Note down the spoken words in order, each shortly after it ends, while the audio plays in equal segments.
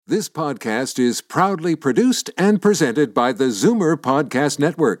This podcast is proudly produced and presented by the Zoomer Podcast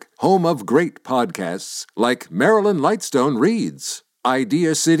Network, home of great podcasts like Marilyn Lightstone Reads,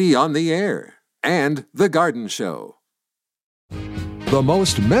 Idea City on the Air, and The Garden Show. The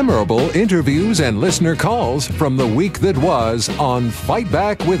most memorable interviews and listener calls from the week that was on Fight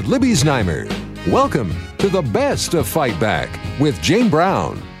Back with Libby Znaimer. Welcome to the best of Fight Back with Jane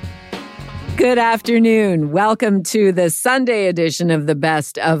Brown. Good afternoon. Welcome to the Sunday edition of the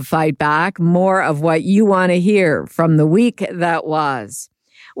Best of Fight Back. More of what you want to hear from the week that was.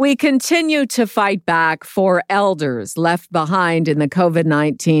 We continue to fight back for elders left behind in the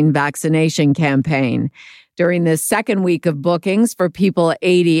COVID-19 vaccination campaign. During the second week of bookings for people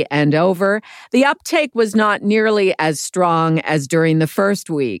 80 and over, the uptake was not nearly as strong as during the first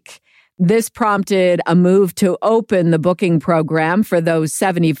week. This prompted a move to open the booking program for those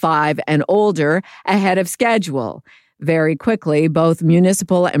 75 and older ahead of schedule. Very quickly, both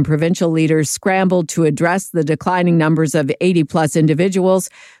municipal and provincial leaders scrambled to address the declining numbers of 80-plus individuals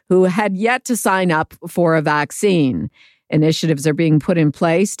who had yet to sign up for a vaccine. Initiatives are being put in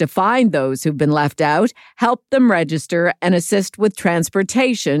place to find those who've been left out, help them register, and assist with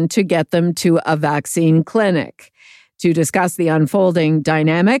transportation to get them to a vaccine clinic. To discuss the unfolding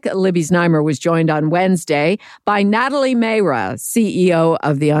dynamic, Libby Znaimer was joined on Wednesday by Natalie Mehra, CEO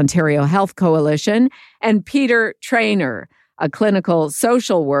of the Ontario Health Coalition, and Peter Traynor, a clinical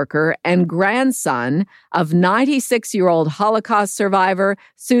social worker and grandson of 96-year-old Holocaust survivor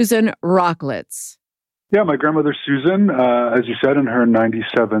Susan Rochlitz. Yeah, my grandmother Susan, as you said, in her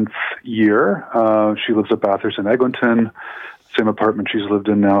 97th year. She lives at Bathurst in Eglinton, same apartment she's lived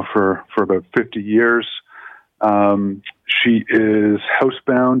in now for about 50 years. She is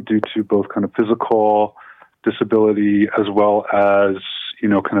housebound due to both kind of physical disability as well as,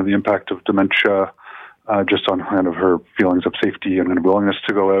 kind of the impact of dementia, just on kind of her feelings of safety and kind of willingness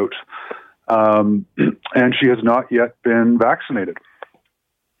to go out. And she has not yet been vaccinated.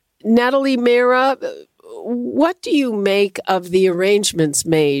 Natalie Mehra, what do you make of the arrangements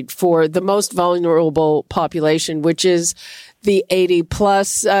made for the most vulnerable population, which is the 80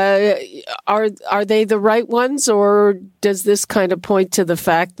 plus? Are they the right ones, or does this kind of point to the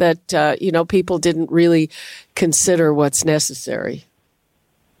fact that, people didn't really consider what's necessary?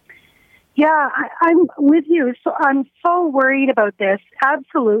 Yeah, I'm with you. So I'm so worried about this.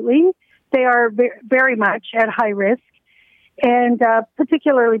 Absolutely. They are very much at high risk. And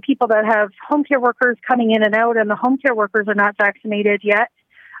particularly people that have home care workers coming in and out, and the home care workers are not vaccinated yet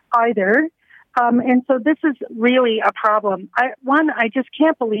either. And so this is really a problem. I just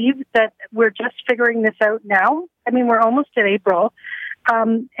can't believe that we're just figuring this out now. I mean, we're almost at April,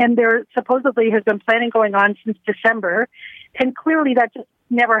 and there supposedly has been planning going on since December, and clearly that just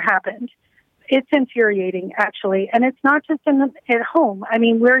never happened. It's infuriating, actually, and it's not just at home. I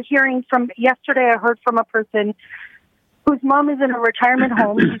mean, we're hearing from, yesterday I heard from a person whose mom is in a retirement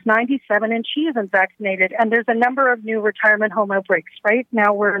home. She's 97 and she isn't vaccinated. And there's a number of new retirement home outbreaks, right?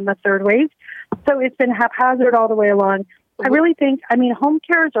 Now we're in the third wave. So it's been haphazard all the way along. I really think, home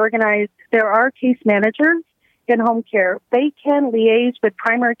care is organized. There are case managers in home care. They can liaise with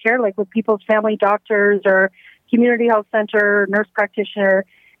primary care, like with people's family doctors or community health center, nurse practitioner,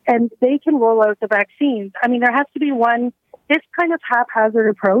 and they can roll out the vaccines. There has to be this kind of haphazard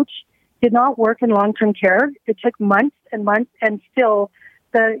approach did not work in long-term care. It took months and months, and still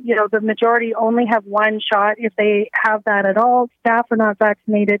the majority only have one shot if they have that at all. Staff are not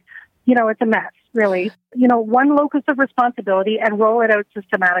vaccinated. It's a mess, really. One locus of responsibility and roll it out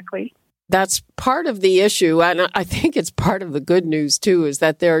systematically. That's part of the issue, and I think it's part of the good news, too, is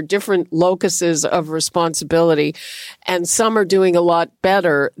that there are different locuses of responsibility, and some are doing a lot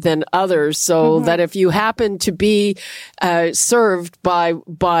better than others, so that if you happen to be served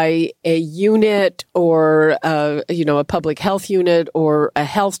by a unit or, a public health unit or a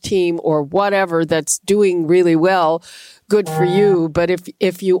health team or whatever that's doing really well, good for you, but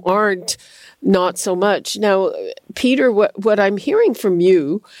if you aren't, not so much. Now, Peter, what I'm hearing from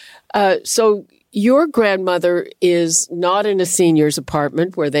you, so your grandmother is not in a senior's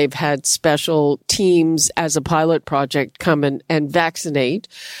apartment where they've had special teams as a pilot project come and vaccinate.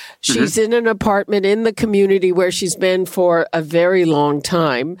 She's in an apartment in the community where she's been for a very long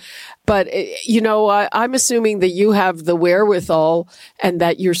time. But, I'm assuming that you have the wherewithal and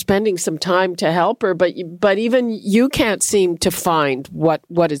that you're spending some time to help her, but even you can't seem to find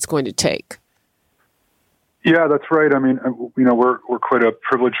what it's going to take. Yeah, that's right. We're quite a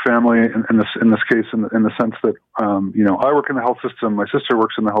privileged family in this case, in the sense that I work in the health system. My sister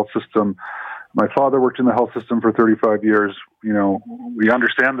works in the health system. My father worked in the health system for 35 years. We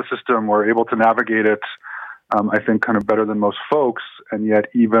understand the system. We're able to navigate it. I think, kind of better than most folks, and yet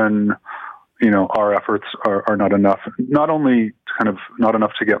even, our efforts are not enough. Not only not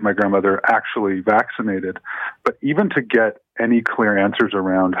enough to get my grandmother actually vaccinated, but even to get any clear answers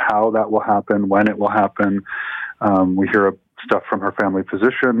around how that will happen, when it will happen. We hear stuff from her family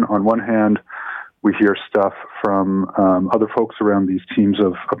physician on one hand. We hear stuff from other folks around these teams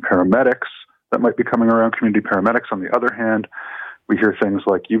of paramedics that might be coming around, community paramedics on the other hand. We hear things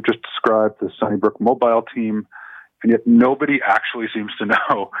like you've just described, the Sunnybrook mobile team, and yet nobody actually seems to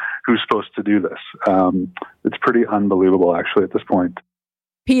know who's supposed to do this. It's pretty unbelievable, actually, at this point.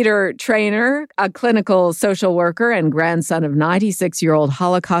 Peter Traynor, a clinical social worker and grandson of 96-year-old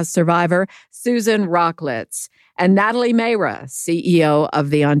Holocaust survivor Susan Rocklitz, and Natalie Mayra, CEO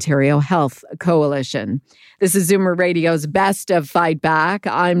of the Ontario Health Coalition. This is Zoomer Radio's Best of Fight Back.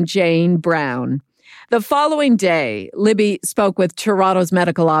 I'm Jane Brown. The following day, Libby spoke with Toronto's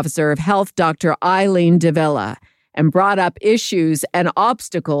medical officer of health, Dr. Eileen de Villa, and brought up issues and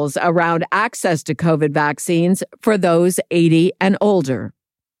obstacles around access to COVID vaccines for those 80 and older.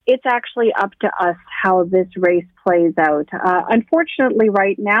 It's actually up to us how this race plays out. Unfortunately,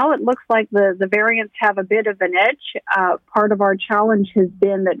 right now, it looks like the variants have a bit of an edge. Part of our challenge has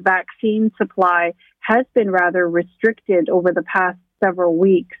been that vaccine supply has been rather restricted over the past several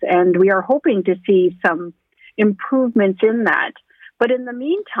weeks, and we are hoping to see some improvements in that. But in the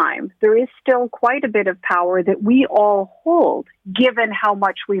meantime, there is still quite a bit of power that we all hold, given how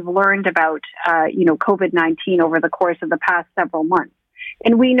much we've learned about, COVID-19 over the course of the past several months.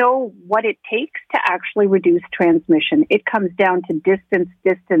 And we know what it takes to actually reduce transmission. It comes down to distance.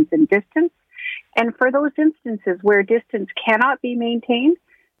 And for those instances where distance cannot be maintained,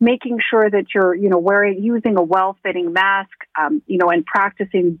 making sure that you're, using a well-fitting mask, and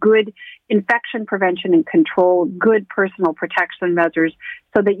practicing good infection prevention and control, good personal protection measures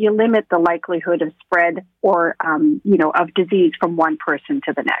so that you limit the likelihood of spread or, of disease from one person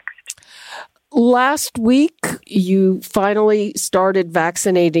to the next. Last week, you finally started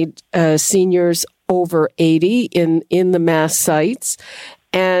vaccinating seniors over 80 in the mass sites.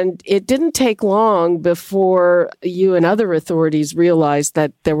 And it didn't take long before you and other authorities realized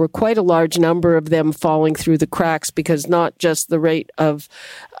that there were quite a large number of them falling through the cracks because not just the rate of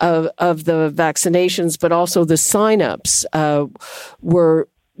the vaccinations, but also the signups were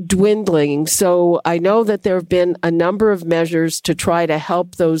dwindling. So I know that there have been a number of measures to try to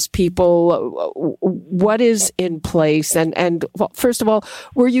help those people. What is in place? And first of all,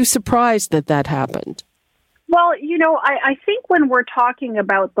 were you surprised that happened? Well, I think when we're talking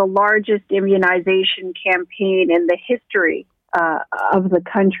about the largest immunization campaign in the history of the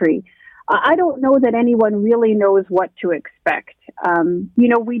country, I don't know that anyone really knows what to expect.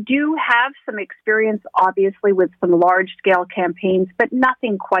 We do have some experience, obviously, with some large-scale campaigns, but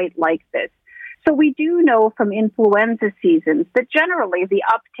nothing quite like this. So we do know from influenza seasons that generally the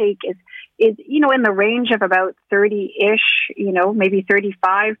uptake is in the range of about 30-ish, maybe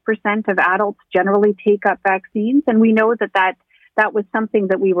 35% of adults generally take up vaccines. And we know that was something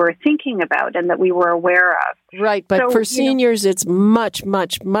that we were thinking about and that we were aware of. Right. But for seniors, it's much,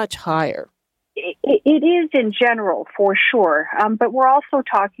 much, much higher. It is in general, for sure. But we're also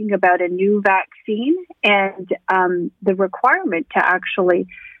talking about a new vaccine and the requirement to actually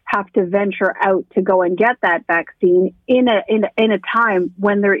have to venture out to go and get that vaccine in a time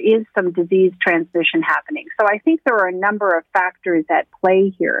when there is some disease transmission happening. So I think there are a number of factors at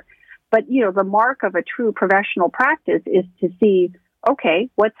play here. But, the mark of a true professional practice is to see, okay,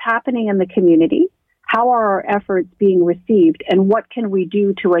 what's happening in the community? How are our efforts being received? And what can we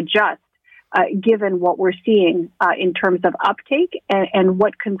do to adjust, given what we're seeing in terms of uptake and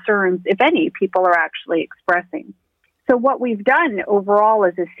what concerns, if any, people are actually expressing? So what we've done overall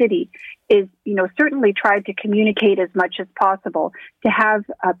as a city is, certainly tried to communicate as much as possible to have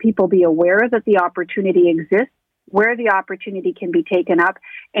people be aware that the opportunity exists, where the opportunity can be taken up,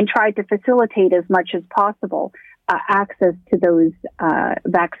 and tried to facilitate as much as possible access to those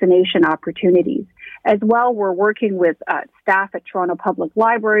vaccination opportunities. As well, we're working with staff at Toronto Public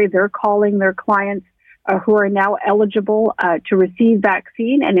Library. They're calling their clients who are now eligible to receive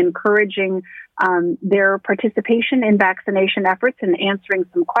vaccine and encouraging their participation in vaccination efforts and answering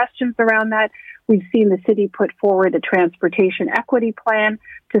some questions around that. We've seen the city put forward a transportation equity plan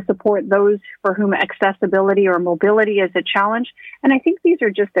to support those for whom accessibility or mobility is a challenge. And I think these are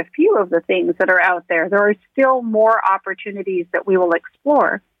just a few of the things that are out there. There are still more opportunities that we will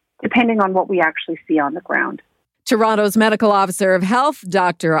explore depending on what we actually see on the ground. Toronto's medical officer of health,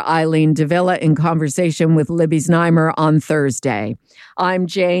 Dr. Eileen de Villa, in conversation with Libby Znaimer on Thursday. I'm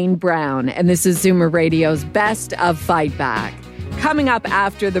Jane Brown, and this is Zoomer Radio's Best of Fight Back. Coming up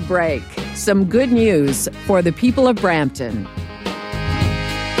after the break, some good news for the people of Brampton.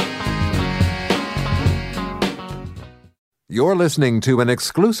 You're listening to an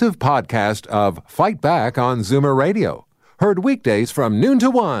exclusive podcast of Fight Back on Zoomer Radio. Heard weekdays from noon to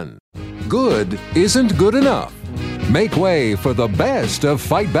 1. Good isn't good enough. Make way for the best of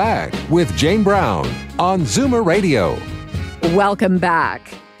Fight Back with Jane Brown on Zoomer Radio. Welcome back.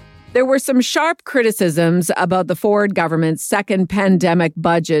 There were some sharp criticisms about the Ford government's second pandemic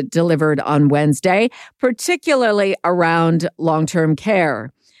budget delivered on Wednesday, particularly around long-term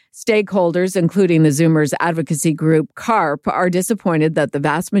care. Stakeholders, including the Zoomers advocacy group CARP, are disappointed that the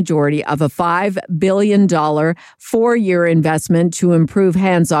vast majority of a $5 billion four-year investment to improve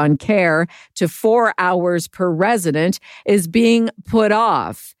hands-on care to 4 hours per resident is being put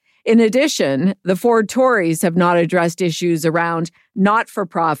off. In addition, the Ford Tories have not addressed issues around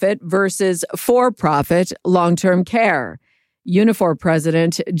not-for-profit versus for-profit long-term care. Unifor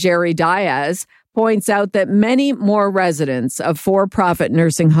President Jerry Diaz points out that many more residents of for-profit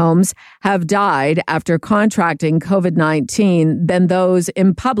nursing homes have died after contracting COVID-19 than those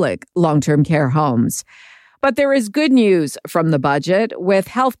in public long-term care homes. But there is good news from the budget, with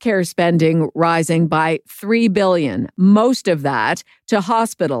healthcare spending rising by $3 billion, most of that to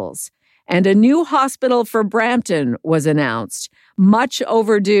hospitals. And a new hospital for Brampton was announced, much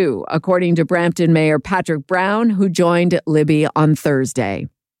overdue, according to Brampton Mayor Patrick Brown, who joined Libby on Thursday.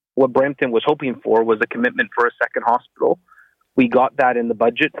 What Brampton was hoping for was a commitment for a second hospital. We got that in the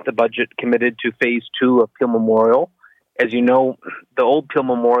budget. The budget committed to phase 2 of Peel Memorial. As you know, the old Peel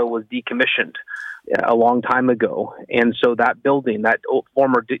Memorial was decommissioned a long time ago. And so that building, that old,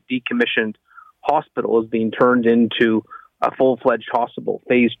 former decommissioned hospital, is being turned into a full-fledged hospital.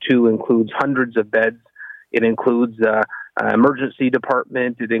 Phase 2 includes hundreds of beds. It includes an emergency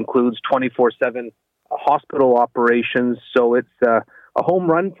department. It includes 24/7 hospital operations. So it's a home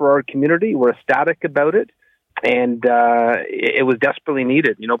run for our community. We're ecstatic about it, and it was desperately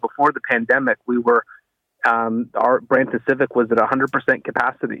needed. You know, before the pandemic, we were our Brampton Civic was at 100%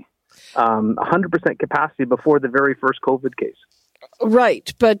 capacity. 100% capacity before the very first COVID case.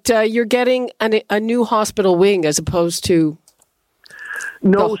 Right, but you're getting a new hospital wing as opposed to...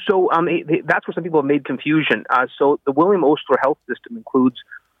 No, so that's where some people have made confusion. So the William Osler Health System includes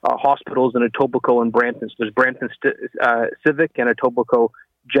hospitals in Etobicoke and Brampton. So there's Brampton Civic and Etobicoke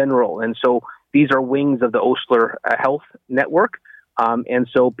General. And so these are wings of the Osler Health Network. And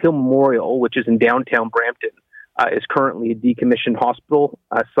so Peel Memorial, which is in downtown Brampton, is currently a decommissioned hospital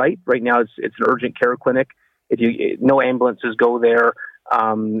site. Right now it's an urgent care clinic. No ambulances go there.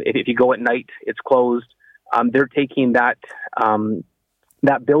 If you go at night, it's closed. They're taking that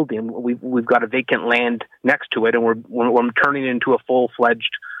building. We've got a vacant land next to it, and we're turning it into a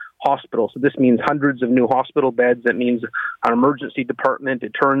full-fledged hospital. So this means hundreds of new hospital beds. It means an emergency department.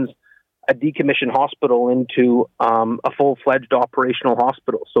 It turns a decommissioned hospital into a full-fledged operational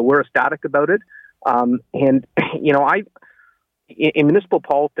hospital. So we're ecstatic about it. And you know, in municipal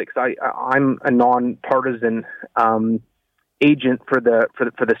politics, I'm a non-partisan agent for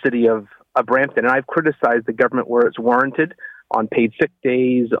the city of Brampton, and I've criticized the government where it's warranted on paid sick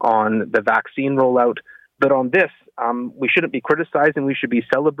days, on the vaccine rollout. But on this, we shouldn't be criticizing. We should be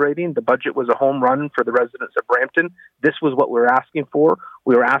celebrating. The budget was a home run for the residents of Brampton. This was what we were asking for.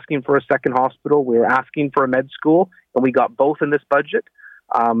 We were asking for a second hospital. We were asking for a med school, and we got both in this budget.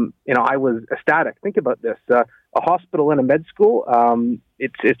 You know, I was ecstatic. Think about this: a hospital and a med school.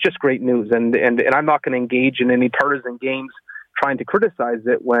 It's just great news, and I'm not going to engage in any partisan games trying to criticize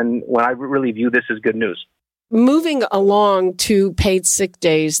it when I really view this as good news. Moving along to paid sick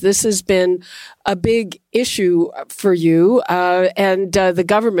days, this has been a big issue for you, and the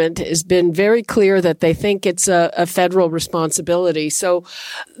government has been very clear that they think it's a federal responsibility. So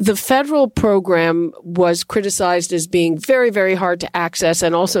the federal program was criticized as being very, very hard to access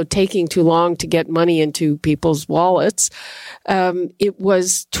and also taking too long to get money into people's wallets. It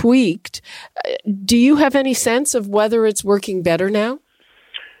was tweaked. Do you have any sense of whether it's working better now?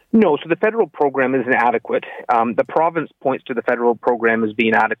 No, so the federal program isn't adequate. The province points to the federal program as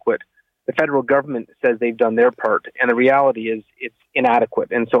being adequate. The federal government says they've done their part, and the reality is it's inadequate.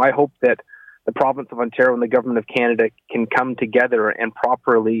 And so I hope that the province of Ontario and the government of Canada can come together and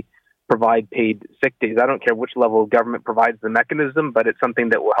properly provide paid sick days. I don't care which level of government provides the mechanism, but it's something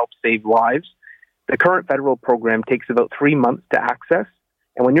that will help save lives. The current federal program takes about 3 months to access,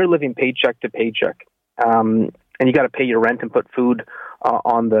 and when you're living paycheck to paycheck, and you got to pay your rent and put food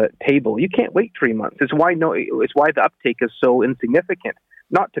on the table, you can't wait 3 months. It's why the uptake is so insignificant.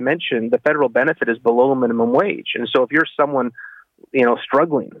 Not to mention the federal benefit is below minimum wage, and so if you're someone, you know,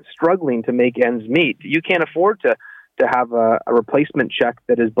 struggling to make ends meet, you can't afford to to have a replacement check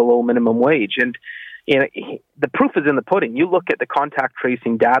that is below minimum wage. And the proof is in the pudding. You look at the contact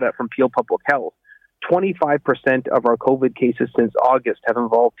tracing data from Peel Public Health. 25% of our COVID cases since August have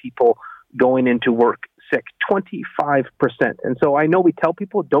involved people going into work sick. 25%. And so I know we tell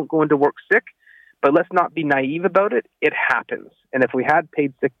people don't go into work sick, but let's not be naive about it. It happens. And if we had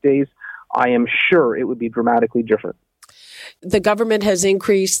paid sick days, I am sure it would be dramatically different. The government has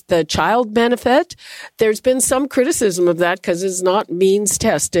increased the child benefit. There's been some criticism of that because it's not means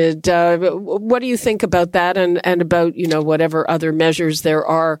tested. What do you think about that and about, whatever other measures there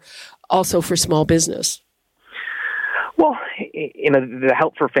are also for small business? Well, the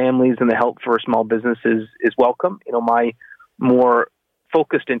help for families and the help for small businesses is welcome. My more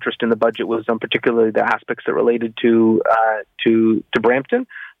focused interest in the budget was on particularly the aspects that related to Brampton.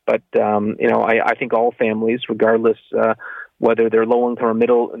 But I think all families, regardless whether they're low income or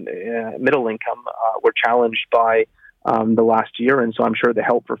middle income, were challenged by the last year, and so I'm sure the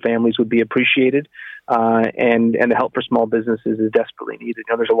help for families would be appreciated, and the help for small businesses is desperately needed.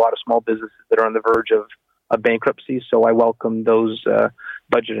 There's a lot of small businesses that are on the verge of bankruptcy, so I welcome those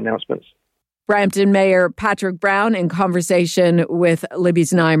budget announcements. Brampton Mayor Patrick Brown in conversation with Libby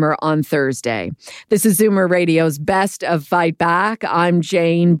Znaimer on Thursday. This is Zoomer Radio's Best of Fight Back. I'm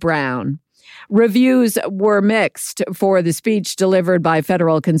Jane Brown. Reviews were mixed for the speech delivered by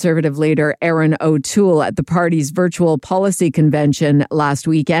federal Conservative leader Erin O'Toole at the party's virtual policy convention last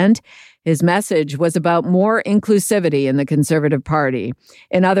weekend. His message was about more inclusivity in the Conservative Party.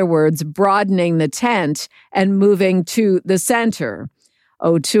 In other words, broadening the tent and moving to the center.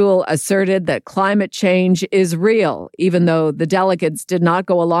 O'Toole asserted that climate change is real, even though the delegates did not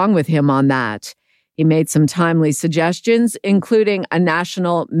go along with him on that. He made some timely suggestions, including a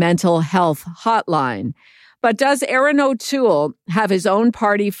national mental health hotline. But does Erin O'Toole have his own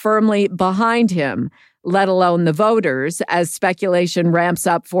party firmly behind him, let alone the voters, as speculation ramps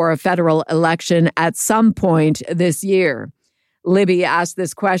up for a federal election at some point this year? Libby asked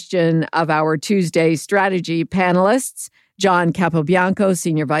this question of our Tuesday strategy panelists. John Capobianco,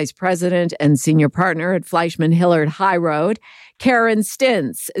 Senior Vice President and Senior Partner at Fleischman Hillard High Road, Karen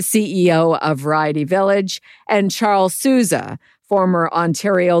Stintz, CEO of Variety Village, and Charles Sousa, former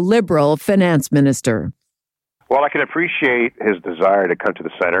Ontario Liberal Finance Minister. Well, I can appreciate his desire to come to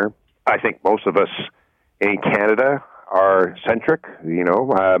the center. I think most of us in Canada are centric,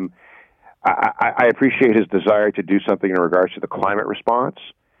 I appreciate his desire to do something in regards to the climate response.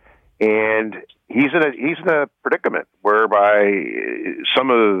 And he's in a predicament whereby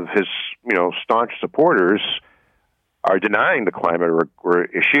some of his, staunch supporters are denying the climate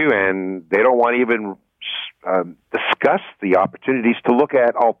issue, and they don't want to even discuss the opportunities to look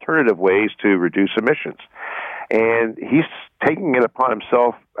at alternative ways to reduce emissions. And he's taking it upon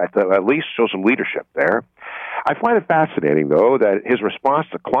himself at least show some leadership there. I find it fascinating, though, that his response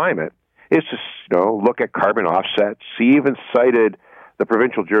to climate is to look at carbon offsets. He even cited the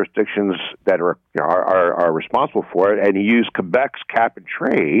provincial jurisdictions that are responsible for it, and he used Quebec's cap and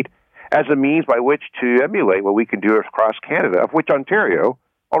trade as a means by which to emulate what we can do across Canada, of which Ontario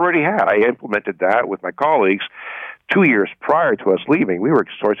already had. I implemented that with my colleagues 2 years prior to us leaving. We were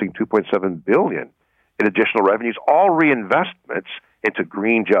sourcing $2.7 billion in additional revenues, all reinvestments into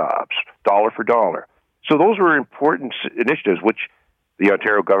green jobs, dollar for dollar. So those were important initiatives which the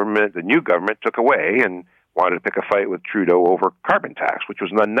Ontario government, the new government, took away and wanted to pick a fight with Trudeau over carbon tax, which was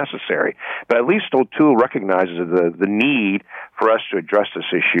unnecessary. But at least O'Toole recognizes the need for us to address this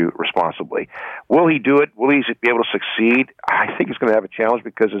issue responsibly. Will he do it? Will he be able to succeed? I think he's going to have a challenge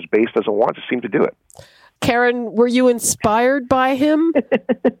because his base doesn't want to seem to do it. Karen, were you inspired by him?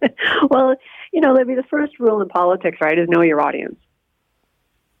 Well, Libby, the first rule in politics, right, is know your audience.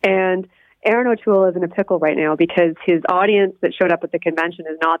 And Erin O'Toole is in a pickle right now because his audience that showed up at the convention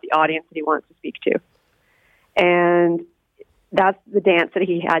is not the audience that he wants to speak to. And that's the dance that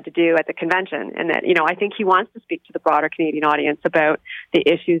he had to do at the convention. And that, I think he wants to speak to the broader Canadian audience about the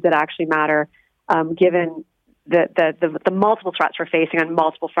issues that actually matter, given the multiple threats we're facing on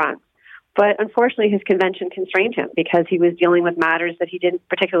multiple fronts. But unfortunately, his convention constrained him because he was dealing with matters that he didn't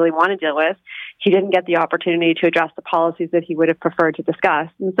particularly want to deal with. He didn't get the opportunity to address the policies that he would have preferred to discuss.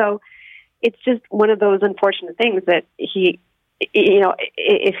 And so it's just one of those unfortunate things that he,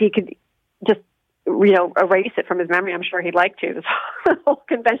 if he could just, erase it from his memory, I'm sure he'd like to, this whole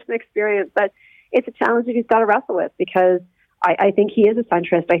convention experience. But it's a challenge that he's got to wrestle with because I think he is a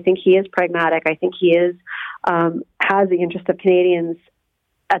centrist. I think he is pragmatic. I think he is has the interest of Canadians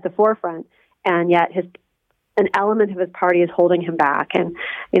at the forefront, and yet an element of his party is holding him back. And,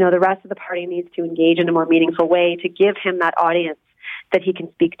 the rest of the party needs to engage in a more meaningful way to give him that audience that he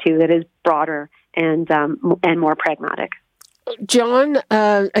can speak to that is broader and more pragmatic. John,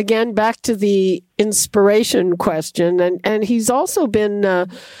 again, back to the inspiration question, and he's also been,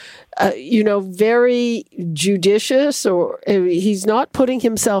 very judicious, or he's not putting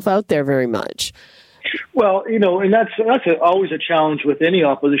himself out there very much. Well, and that's always a challenge with any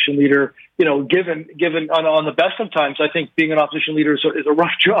opposition leader. Given on the best of times, I think being an opposition leader is a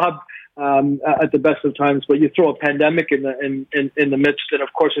rough job at the best of times. But you throw a pandemic in the midst, and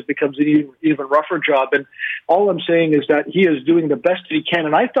of course it becomes an even rougher job. And all I'm saying is that he is doing the best that he can.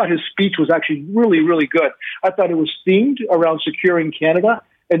 And I thought his speech was actually really, really good. I thought it was themed around securing Canada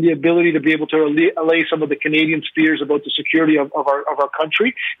and the ability to be able to allay some of the Canadians' fears about the security of our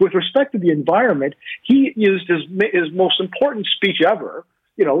country. With respect to the environment, he used his most important speech ever,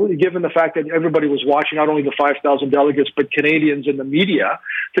 given the fact that everybody was watching, not only the 5,000 delegates, but Canadians and the media,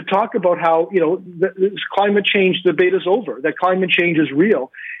 to talk about how, this climate change debate is over, that climate change is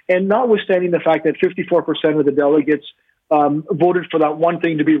real. And notwithstanding the fact that 54% of the delegates voted for that one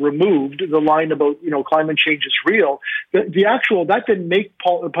thing to be removed, the line about, climate change is real, that didn't make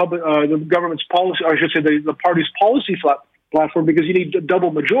the government's policy, or I should say the party's policy platform, because you need a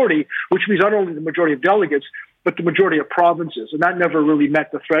double majority, which means not only the majority of delegates, but the majority of provinces, and that never really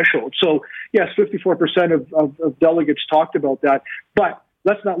met the threshold. So, yes, 54% of delegates talked about that, but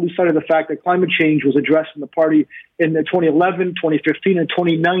let's not lose sight of the fact that climate change was addressed in the party in the 2011, 2015, and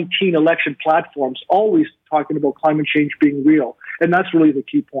 2019 election platforms, always talking about climate change being real, and that's really the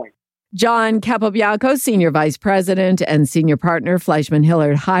key point. John Capobianco, Senior Vice President and Senior Partner, Fleischman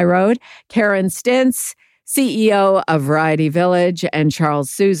Hillard High Road, Karen Stintz, CEO of Variety Village, and Charles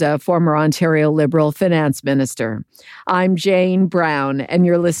Sousa, former Ontario Liberal Finance Minister. I'm Jane Brown, and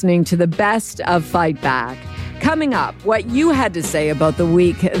you're listening to the best of Fight Back. Coming up, what you had to say about the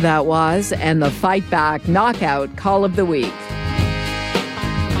week that was and the Fight Back Knockout Call of the Week.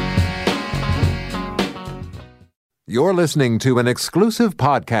 You're listening to an exclusive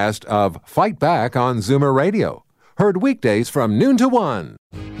podcast of Fight Back on Zoomer Radio. Heard weekdays from noon to 1.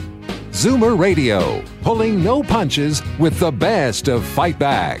 Zoomer Radio, pulling no punches with the best of Fight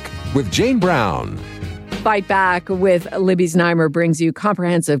Back with Jane Brown. Fight Back with Libby Znaimer brings you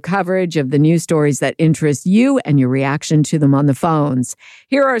comprehensive coverage of the news stories that interest you and your reaction to them on the phones.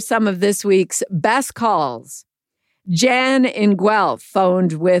 Here are some of this week's best calls. Jan in Guelph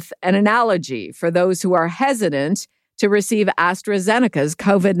phoned with an analogy for those who are hesitant to receive AstraZeneca's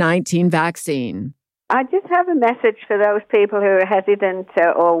COVID-19 vaccine. I just have a message for those people who are hesitant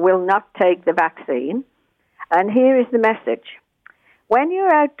or will not take the vaccine. And here is the message. When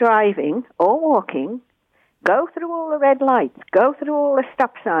you're out driving or walking, go through all the red lights, go through all the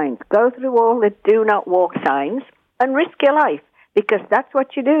stop signs, go through all the do not walk signs, and risk your life, because that's what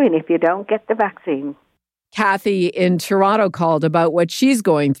you're doing if you don't get the vaccine. Kathy in Toronto called about what she's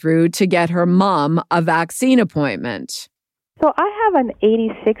going through to get her mom a vaccine appointment. So I have an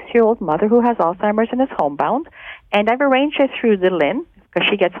 86-year-old mother who has Alzheimer's and is homebound, and I've arranged her through the LHIN, because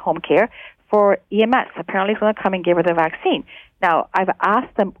she gets home care, for EMS. Apparently it's going to come and give her the vaccine. Now, I've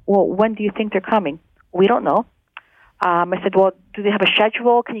asked them, well, when do you think they're coming? We don't know. I said, well, do they have a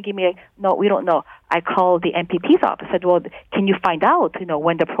schedule? Can you give me no, we don't know. I called the MPP's office. I said, well, can you find out,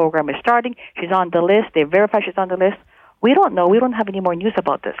 when the program is starting? She's on the list. They verify she's on the list. We don't know. We don't have any more news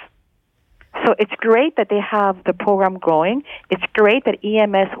about this. So it's great that they have the program growing. It's great that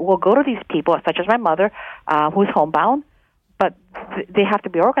EMS will go to these people, such as my mother, who's homebound, but they have to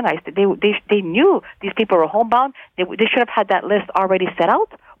be organized. They knew these people were homebound. They should have had that list already set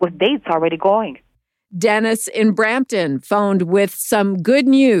out with dates already going. Dennis in Brampton phoned with some good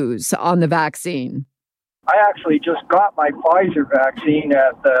news on the vaccine. I actually just got my Pfizer vaccine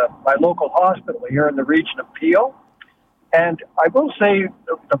at my local hospital here in the region of Peel. And I will say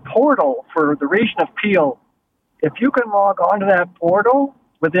the portal for the region of Peel, if you can log onto that portal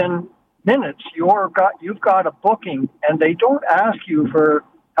within minutes, you've got a booking, and they don't ask you for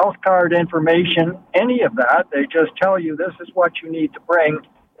health card information, any of that. They just tell you this is what you need to bring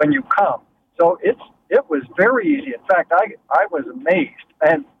when you come. So it was very easy. In fact, I was amazed.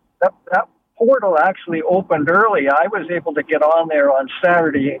 And that portal actually opened early. I was able to get on there on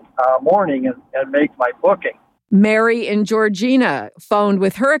Saturday morning and make my booking. Mary in Georgina phoned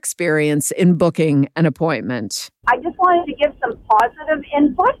with her experience in booking an appointment. I just wanted to give some positive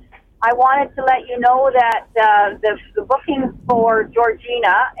input. I wanted to let you know that the booking for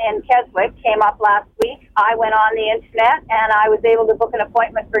Georgina in Keswick came up last week. I went on the internet and I was able to book an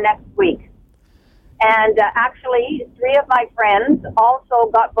appointment for next week. And actually, 3 of my friends also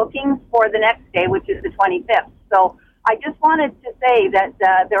got bookings for the next day, which is the 25th. So I just wanted to say that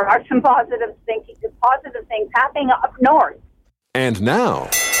there are some positive things happening up north. And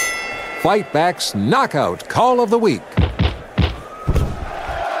now, Fight Back's Knockout Call of the Week.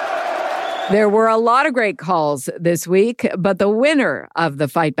 There were a lot of great calls this week, but the winner of the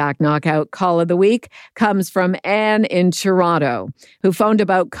Fight Back Knockout Call of the Week comes from Anne in Toronto, who phoned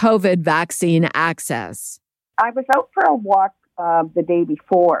about COVID vaccine access. I was out for a walk the day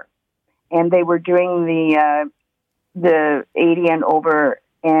before, and they were doing the 80 and over,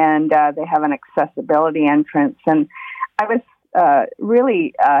 and they have an accessibility entrance, and I was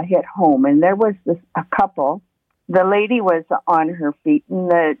really hit home, and there was a couple. The lady was on her feet,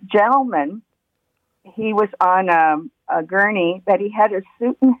 and the gentleman, he was on a gurney, but he had his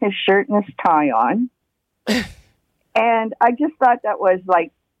suit and his shirt and his tie on. And I just thought that was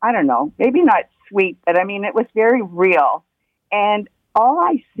like, I don't know, maybe not sweet, but I mean, it was very real. And all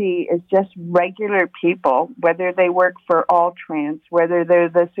I see is just regular people, whether they work for Alltrans, whether they're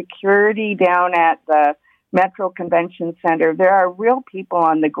the security down at the Metro Convention Center. There are real people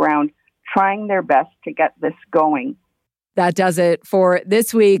on the ground trying their best to get this going. That does it for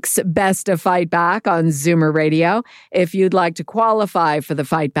this week's Best of Fight Back on Zoomer Radio. If you'd like to qualify for the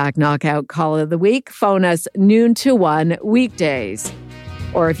Fight Back Knockout Call of the Week, phone us noon to 1 weekdays.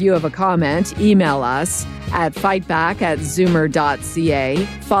 Or if you have a comment, email us at fightback@zoomer.ca.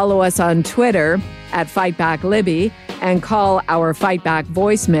 Follow us on Twitter at FightbackLibby and call our Fight Back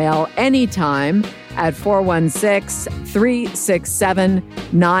voicemail anytime at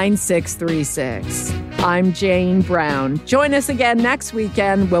 416-367-9636. I'm Jane Brown. Join us again next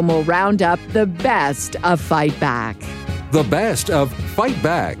weekend when we'll round up the best of Fight Back. The Best of Fight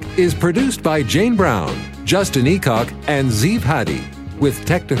Back is produced by Jane Brown, Justin Eacock, and Zeev Hadi, with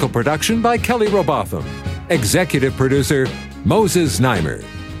technical production by Kelly Robotham. Executive producer, Moses Znaimer.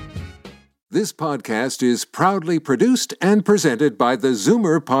 This podcast is proudly produced and presented by the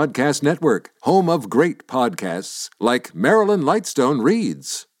Zoomer Podcast Network, home of great podcasts like Marilyn Lightstone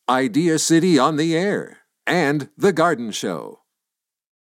Reads, Idea City on the Air, and The Garden Show.